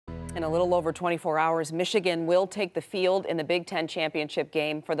In a little over 24 hours, Michigan will take the field in the Big Ten championship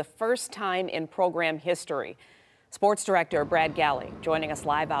game for the first time in program history. Sports director Brad Galli joining us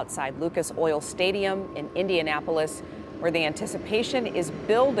live outside Lucas Oil Stadium in Indianapolis, where the anticipation is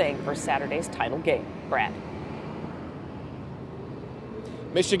building for Saturday's title game. Brad.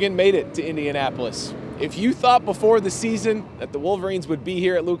 Michigan made it to Indianapolis. If you thought before the season that the Wolverines would be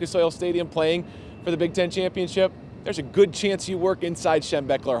here at Lucas Oil Stadium playing for the Big Ten championship, there's a good chance you work inside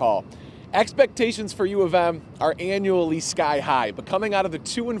Schembechler Hall. Expectations for U of M are annually sky high, but coming out of the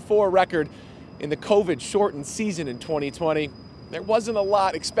 2-4 record in the COVID-shortened season in 2020, there wasn't a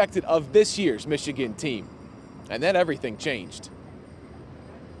lot expected of this year's Michigan team. And then everything changed.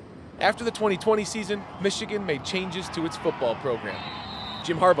 After the 2020 season, Michigan made changes to its football program.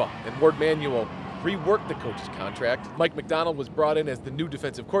 Jim Harbaugh and Ward Manuel reworked the coach's contract. Mike McDonald was brought in as the new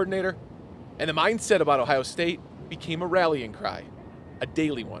defensive coordinator, and the mindset about Ohio State became a rallying cry, a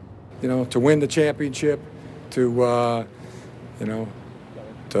daily one. You know, to win the championship, to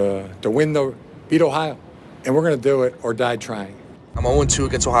beat Ohio, and we're going to do it or die trying. I'm 0-2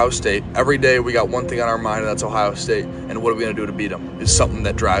 against Ohio State. Every day we got one thing on our mind, and that's Ohio State. And what are we going to do to beat them? It's something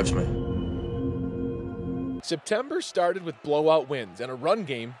that drives me. September started with blowout wins and a run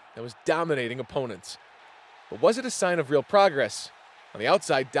game that was dominating opponents. But was it a sign of real progress? On the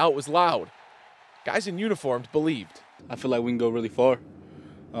outside, doubt was loud. Guys in uniforms believed. I feel like we can go really far.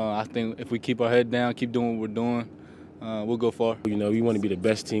 I think if we keep our head down, keep doing what we're doing, we'll go far. You know, we want to be the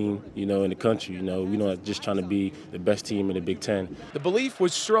best team, in the country. We're not just trying to be the best team in the Big Ten. The belief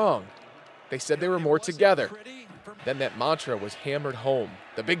was strong. They said they were more together. Then that mantra was hammered home.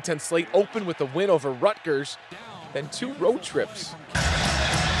 The Big Ten slate opened with a win over Rutgers, then 2 road trips.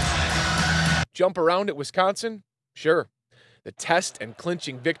 Jump around at Wisconsin? Sure. The test and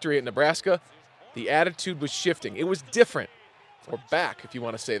clinching victory at Nebraska? The attitude was shifting. It was different, or back if you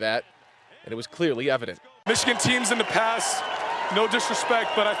want to say that, and it was clearly evident. Michigan teams in the past, no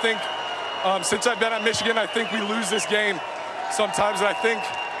disrespect, but I think since I've been at Michigan, I think we lose this game sometimes, and I think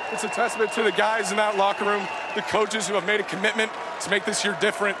it's a testament to the guys in that locker room, the coaches who have made a commitment to make this year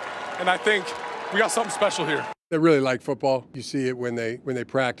different, and I think we got something special here. They really like football. You see it when they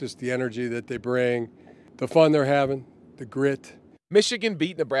practice, the energy that they bring, the fun they're having, the grit. Michigan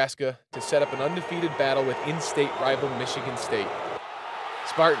beat Nebraska to set up an undefeated battle with in-state rival Michigan State.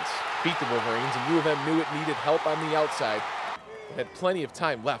 Spartans beat the Wolverines, and U of M knew it needed help on the outside. It had plenty of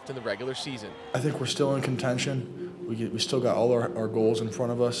time left in the regular season. I think we're still in contention. We still got all our goals in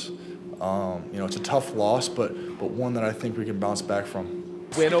front of us. It's a tough loss, but one that I think we can bounce back from.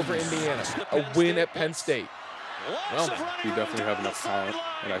 Win over Indiana, a win at Penn State. Well, we definitely have enough talent,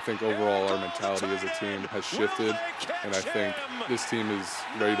 and I think overall our mentality as a team has shifted, and I think this team is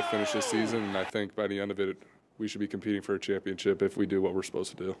ready to finish this season, and I think by the end of it, we should be competing for a championship if we do what we're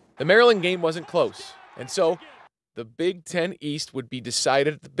supposed to do. The Maryland game wasn't close, and so the Big Ten East would be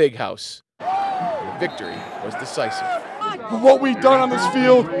decided at the Big House. And the victory was decisive. What we've done on this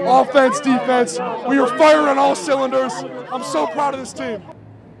field, offense, defense, we are firing on all cylinders. I'm so proud of this team.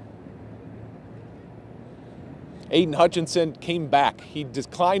 Aiden Hutchinson came back. He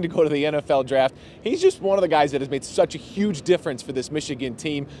declined to go to the NFL draft. He's just one of the guys that has made such a huge difference for this Michigan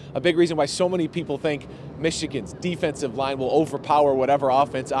team. A big reason why so many people think Michigan's defensive line will overpower whatever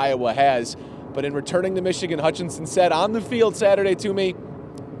offense Iowa has. But in returning to Michigan, Hutchinson said on the field Saturday to me,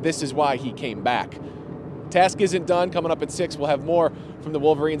 this is why he came back. Task isn't done. Coming up at 6, we'll have more from the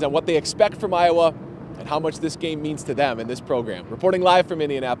Wolverines on what they expect from Iowa and how much this game means to them in this program. Reporting live from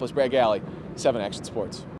Indianapolis, Brad Galli, 7 Action Sports.